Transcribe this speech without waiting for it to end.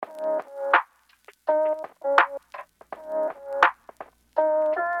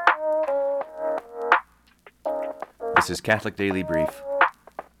This is Catholic Daily Brief.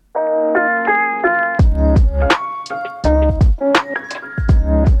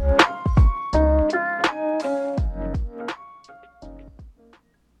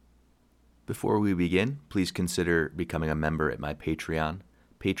 Before we begin, please consider becoming a member at my Patreon,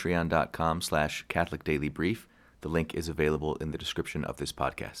 patreon.com/Catholic Daily Brief. The link is available in the description of this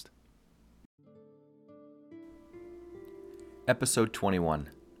podcast. Episode 21.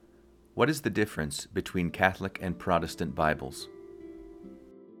 What is the difference between Catholic and Protestant Bibles?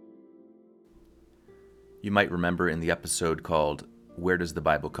 You might remember in the episode called Where Does the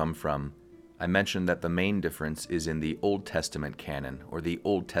Bible Come From? I mentioned that the main difference is in the Old Testament canon, or the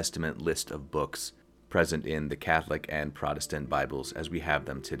Old Testament list of books present in the Catholic and Protestant Bibles as we have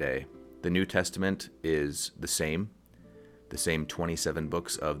them today. The New Testament is the same. The same 27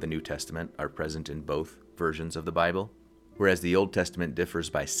 books of the New Testament are present in both versions of the Bible, whereas the Old Testament differs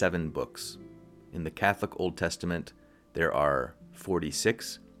by 7 books. In the Catholic Old Testament, there are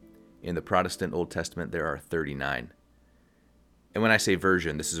 46. In the Protestant Old Testament, there are 39. And when I say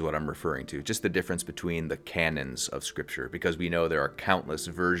version, this is what I'm referring to, just the difference between the canons of Scripture, because we know there are countless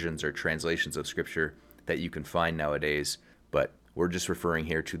versions or translations of Scripture that you can find nowadays, but we're just referring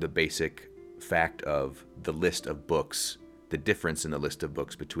here to the basic fact of the list of books, the difference in the list of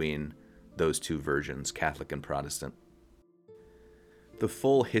books between those two versions, Catholic and Protestant. The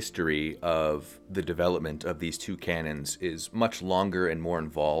full history of the development of these two canons is much longer and more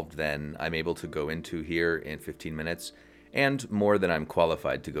involved than I'm able to go into here in 15 minutes, and more than I'm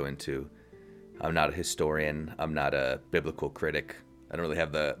qualified to go into. I'm not a historian, I'm not a biblical critic. I don't really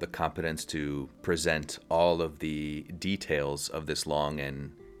have the competence to present all of the details of this long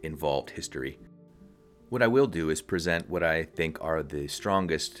and involved history. What I will do is present what I think are the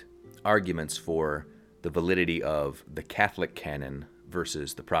strongest arguments for the validity of the Catholic canon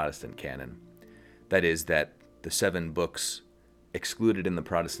versus the Protestant canon. That is, that the 7 books excluded in the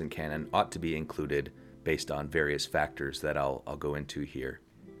Protestant canon ought to be included based on various factors that I'll go into here.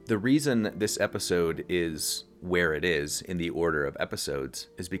 The reason this episode is where it is in the order of episodes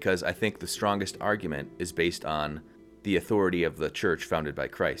is because I think the strongest argument is based on the authority of the church founded by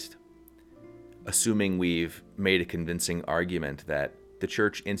Christ. Assuming we've made a convincing argument that the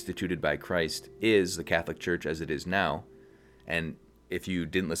church instituted by Christ is the Catholic Church as it is now, and if you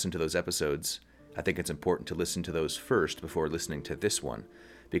didn't listen to those episodes, I think it's important to listen to those first before listening to this one,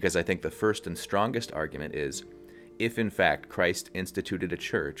 because I think the first and strongest argument is, if in fact Christ instituted a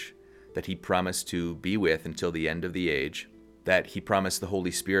church that he promised to be with until the end of the age, that he promised the Holy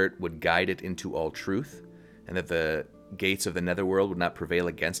Spirit would guide it into all truth, and that the gates of the netherworld would not prevail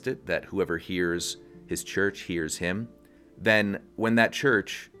against it, that whoever hears his church hears him, then when that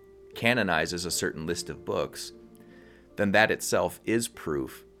church canonizes a certain list of books, then that itself is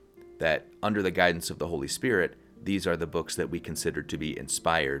proof that under the guidance of the Holy Spirit, these are the books that we consider to be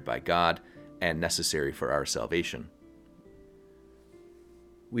inspired by God and necessary for our salvation.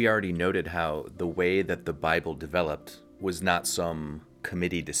 We already noted how the way that the Bible developed was not some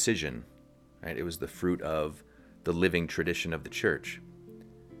committee decision, right? It was the fruit of the living tradition of the Church.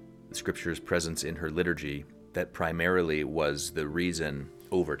 The Scripture's presence in her liturgy, that primarily was the reason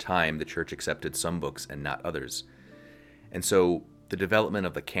over time the Church accepted some books and not others. And so the development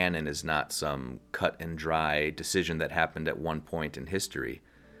of the canon is not some cut and dry decision that happened at one point in history.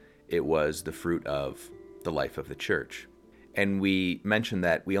 It was the fruit of the life of the church. And we mentioned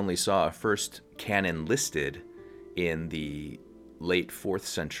that we only saw a first canon listed in the late 4th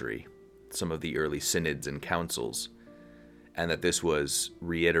century, some of the early synods and councils, and that this was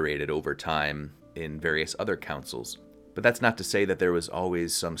reiterated over time in various other councils. But that's not to say that there was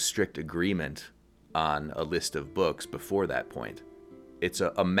always some strict agreement on a list of books before that point. It's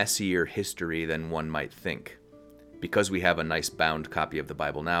a messier history than one might think. Because we have a nice bound copy of the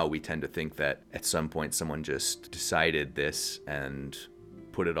Bible now, we tend to think that at some point someone just decided this and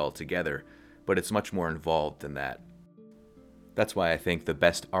put it all together. But it's much more involved than that. That's why I think the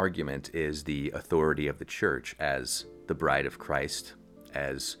best argument is the authority of the church as the bride of Christ,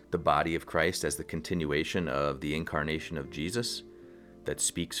 as the body of Christ, as the continuation of the incarnation of Jesus that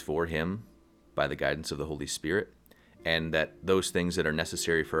speaks for him by the guidance of the Holy Spirit, and that those things that are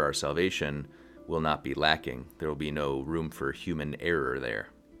necessary for our salvation will not be lacking. There will be no room for human error there.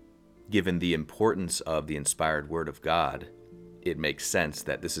 Given the importance of the inspired Word of God, it makes sense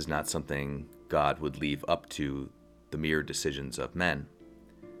that this is not something God would leave up to the mere decisions of men,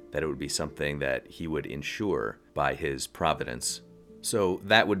 that it would be something that he would ensure by his providence. So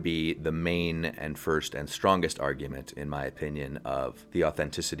that would be the main and first and strongest argument, in my opinion, of the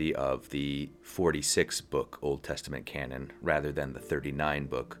authenticity of the 46-book Old Testament canon rather than the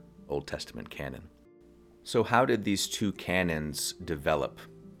 39-book Old Testament canon. So how did these two canons develop?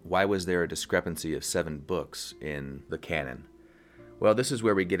 Why was there a discrepancy of 7 books in the canon? Well, this is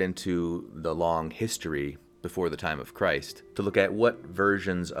where we get into the long history before the time of Christ to look at what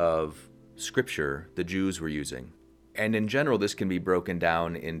versions of Scripture the Jews were using. And in general, this can be broken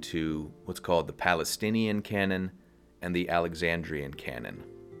down into what's called the Palestinian canon and the Alexandrian canon.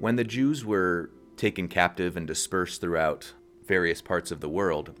 When the Jews were taken captive and dispersed throughout various parts of the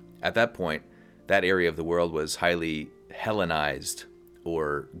world, at that point, that area of the world was highly Hellenized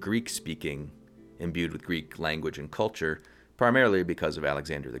or Greek-speaking, imbued with Greek language and culture, primarily because of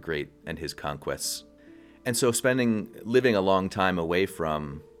Alexander the Great and his conquests. And so living a long time away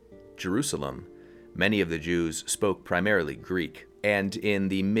from Jerusalem, many of the Jews spoke primarily Greek. And in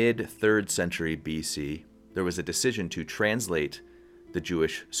the mid-3rd century BC, there was a decision to translate the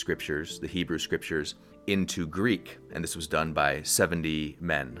Jewish scriptures, the Hebrew scriptures, into Greek. And this was done by 70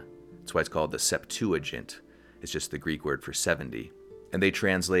 men. That's why it's called the Septuagint. It's just the Greek word for 70. And they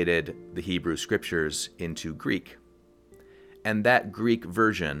translated the Hebrew scriptures into Greek. And that Greek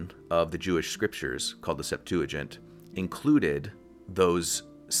version of the Jewish scriptures, called the Septuagint, included those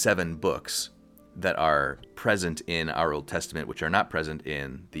 7 books that are present in our Old Testament, which are not present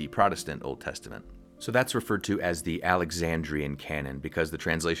in the Protestant Old Testament. So that's referred to as the Alexandrian canon because the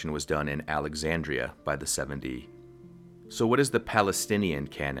translation was done in Alexandria by the 70. So what is the Palestinian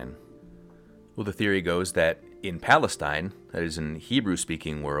canon? Well, the theory goes that in Palestine, that is in the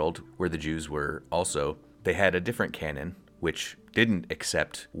Hebrew-speaking world, where the Jews were also, they had a different canon, which didn't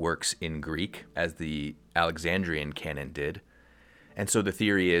accept works in Greek, as the Alexandrian canon did. And so the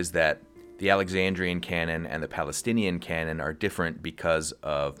theory is that the Alexandrian canon and the Palestinian canon are different because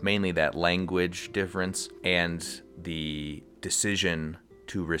of mainly that language difference and the decision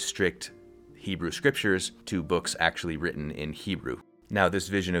to restrict Hebrew scriptures to books actually written in Hebrew. Now, this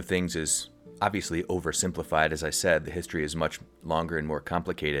vision of things is obviously oversimplified. As I said, the history is much longer and more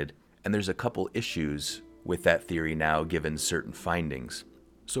complicated, and there's a couple issues with that theory now given certain findings.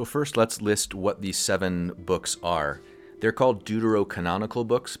 So first, let's list what these 7 books are. They're called deuterocanonical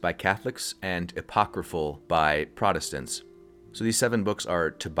books by Catholics and apocryphal by Protestants. So these 7 books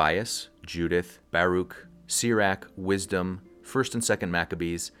are Tobias, Judith, Baruch, Sirach, Wisdom, 1st and 2nd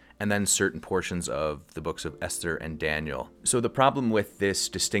Maccabees, and then certain portions of the books of Esther and Daniel. So the problem with this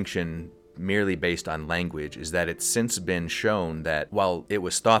distinction merely based on language is that it's since been shown that while it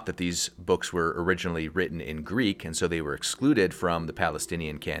was thought that these books were originally written in Greek and so they were excluded from the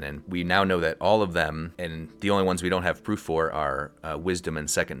Palestinian canon, we now know that all of them, and the only ones we don't have proof for are Wisdom and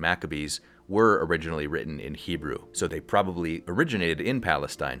 2nd Maccabees, were originally written in Hebrew. So they probably originated in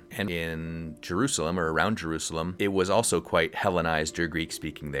Palestine. And in Jerusalem, or around Jerusalem, it was also quite Hellenized or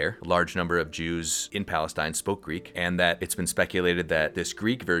Greek-speaking there. A large number of Jews in Palestine spoke Greek, and that it's been speculated that this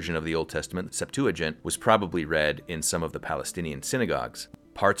Greek version of the Old Testament, the Septuagint, was probably read in some of the Palestinian synagogues.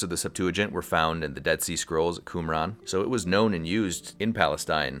 Parts of the Septuagint were found in the Dead Sea Scrolls at Qumran, so it was known and used in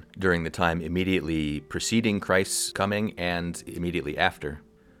Palestine during the time immediately preceding Christ's coming and immediately after.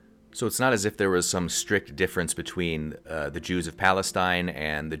 So it's not as if there was some strict difference between the Jews of Palestine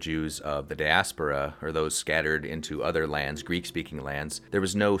and the Jews of the diaspora, or those scattered into other lands, Greek-speaking lands. There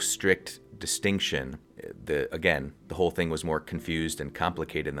was no strict distinction. Again, the whole thing was more confused and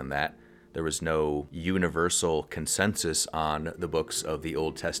complicated than that. There was no universal consensus on the books of the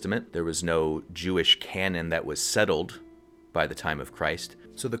Old Testament. There was no Jewish canon that was settled by the time of Christ.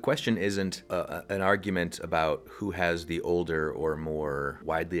 So the question isn't an argument about who has the older or more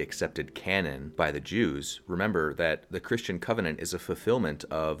widely accepted canon by the Jews. Remember that the Christian covenant is a fulfillment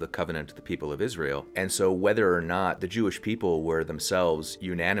of the covenant of the people of Israel. And so whether or not the Jewish people were themselves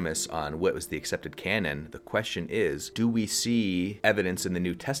unanimous on what was the accepted canon, the question is, do we see evidence in the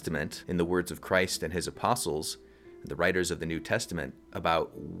New Testament, in the words of Christ and his apostles, the writers of the New Testament,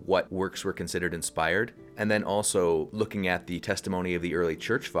 about what works were considered inspired, and then also looking at the testimony of the early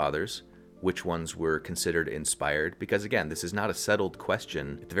church fathers, which ones were considered inspired, because again, this is not a settled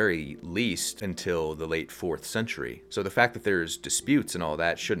question, at the very least, until the late 4th century. So the fact that there's disputes and all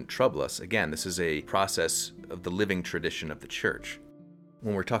that shouldn't trouble us. Again, this is a process of the living tradition of the church.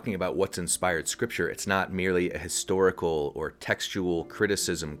 When we're talking about what's inspired scripture, it's not merely a historical or textual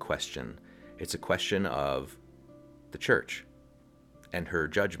criticism question. It's a question of the church and her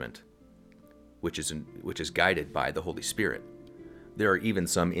judgment, which is guided by the Holy Spirit. There are even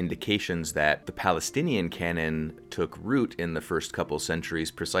some indications that the Palestinian canon took root in the first couple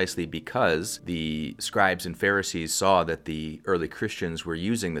centuries precisely because the scribes and Pharisees saw that the early Christians were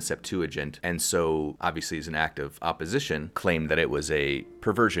using the Septuagint, and so, obviously as an act of opposition, claimed that it was a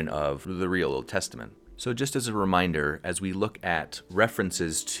perversion of the real Old Testament. So just as a reminder, as we look at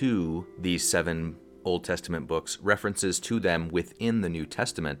references to these 7 Old Testament books references to them within the New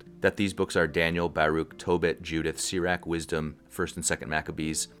Testament, that these books are Daniel, Baruch, Tobit, Judith, Sirach, Wisdom, 1st and 2nd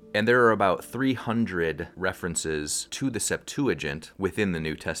Maccabees, and there are about 300 references to the Septuagint within the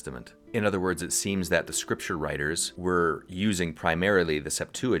New Testament. In other words, it seems that the scripture writers were using primarily the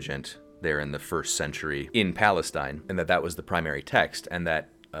Septuagint there in the 1st century in Palestine, and that was the primary text, and that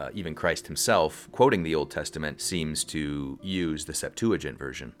even Christ himself, quoting the Old Testament, seems to use the Septuagint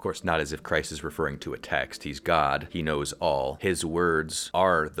version. Of course, not as if Christ is referring to a text. He's God. He knows all. His words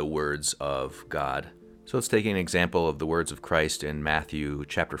are the words of God. So let's take an example of the words of Christ in Matthew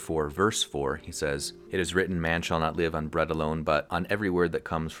chapter 4, verse 4. He says, "It is written, man shall not live on bread alone, but on every word that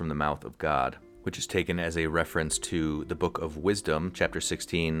comes from the mouth of God," which is taken as a reference to the book of Wisdom, chapter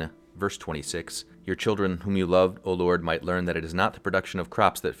 16, verse 26. "Your children whom you love, O Lord, might learn that it is not the production of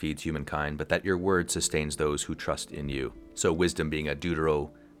crops that feeds humankind, but that your word sustains those who trust in you." So Wisdom, being a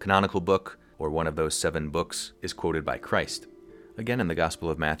deuterocanonical book, or one of those 7 books, is quoted by Christ. Again, in the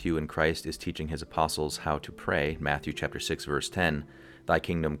Gospel of Matthew, and Christ is teaching his apostles how to pray. Matthew chapter 6, verse 10, "Thy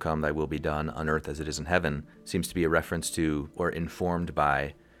kingdom come, thy will be done, on earth as it is in heaven," seems to be a reference to, or informed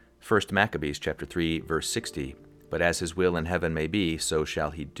by, 1st Maccabees chapter 3, verse 60, "But as his will in heaven may be, so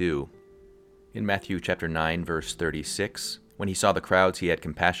shall he do." In Matthew chapter 9, verse 36, "When he saw the crowds, he had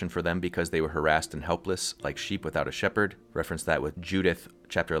compassion for them because they were harassed and helpless, like sheep without a shepherd." Reference that with Judith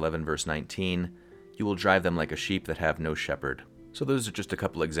chapter 11, verse 19, "You will drive them like a sheep that have no shepherd." So those are just a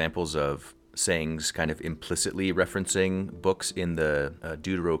couple examples of sayings kind of implicitly referencing books in the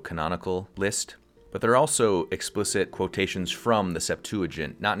deuterocanonical list. But there are also explicit quotations from the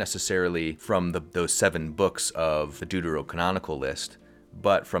Septuagint, not necessarily from those 7 books of the deuterocanonical list,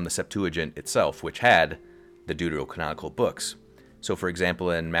 but from the Septuagint itself, which had the deuterocanonical books. So, for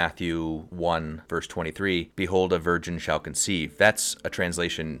example, in Matthew 1, verse 23, "Behold, a virgin shall conceive." That's a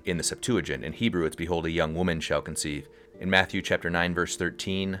translation in the Septuagint. In Hebrew, it's "Behold, a young woman shall conceive." In Matthew chapter 9, verse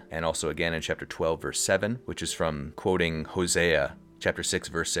 13, and also again in chapter 12, verse 7, which is from quoting Hosea chapter 6,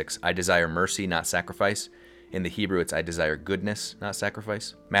 verse 6, "I desire mercy, not sacrifice." In the Hebrew, it's "I desire goodness, not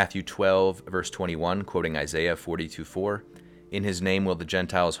sacrifice." Matthew 12, verse 21, quoting Isaiah 42:4, "In his name will the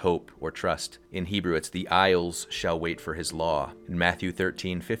Gentiles hope or trust." In Hebrew, it's "The isles shall wait for his law." In Matthew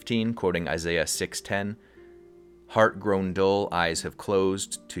 13:15, quoting Isaiah 6:10, "Heart grown dull, eyes have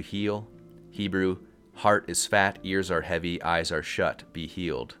closed to heal." Hebrew, "Heart is fat, ears are heavy, eyes are shut, be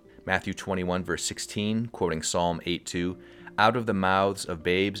healed." Matthew 21, verse 16, quoting Psalm 8:2, "Out of the mouths of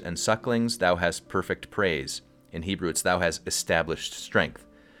babes and sucklings thou hast perfect praise." In Hebrew, it's "Thou hast established strength."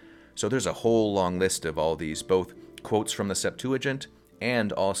 So there's a whole long list of all these, both quotes from the Septuagint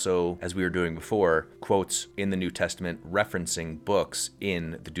and also, as we were doing before, quotes in the New Testament referencing books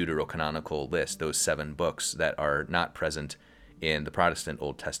in the deuterocanonical list, those 7 books that are not present in the Protestant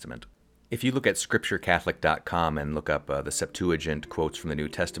Old Testament. If you look at scripturecatholic.com and look up the Septuagint quotes from the New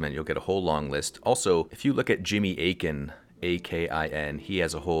Testament, you'll get a whole long list. Also, if you look at Jimmy Akin, Akin, he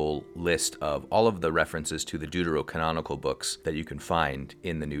has a whole list of all of the references to the deuterocanonical books that you can find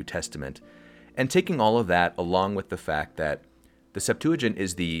in the New Testament. And taking all of that along with the fact that the Septuagint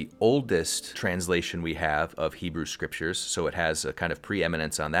is the oldest translation we have of Hebrew scriptures, so it has a kind of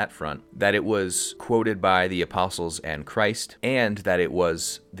preeminence on that front, that it was quoted by the apostles and Christ, and that it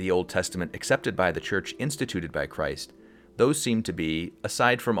was the Old Testament accepted by the church, instituted by Christ. Those seem to be,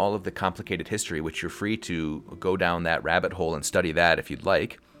 aside from all of the complicated history, which you're free to go down that rabbit hole and study that if you'd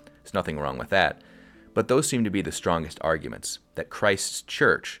like, there's nothing wrong with that, but those seem to be the strongest arguments, that Christ's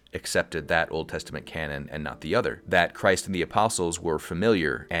church accepted that Old Testament canon and not the other, that Christ and the apostles were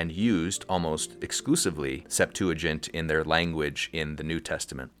familiar and used almost exclusively Septuagint in their language in the New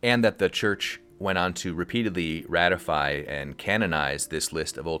Testament, and that the church went on to repeatedly ratify and canonize this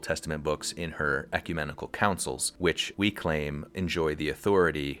list of Old Testament books in her ecumenical councils, which we claim enjoy the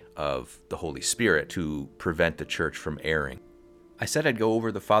authority of the Holy Spirit to prevent the church from erring. I said I'd go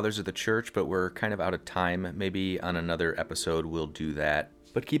over the fathers of the church, but we're kind of out of time. Maybe on another episode we'll do that.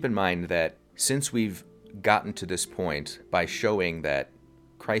 But keep in mind that since we've gotten to this point by showing that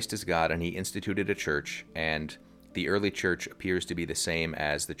Christ is God and he instituted a church, and the early church appears to be the same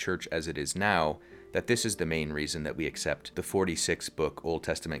as the church as it is now, that this is the main reason that we accept the 46-book Old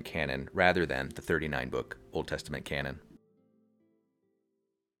Testament canon rather than the 39-book Old Testament canon.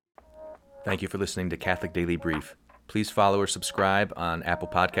 Thank you for listening to Catholic Daily Brief. Please follow or subscribe on Apple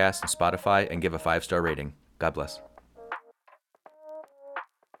Podcasts and Spotify and give a 5-star rating. God bless.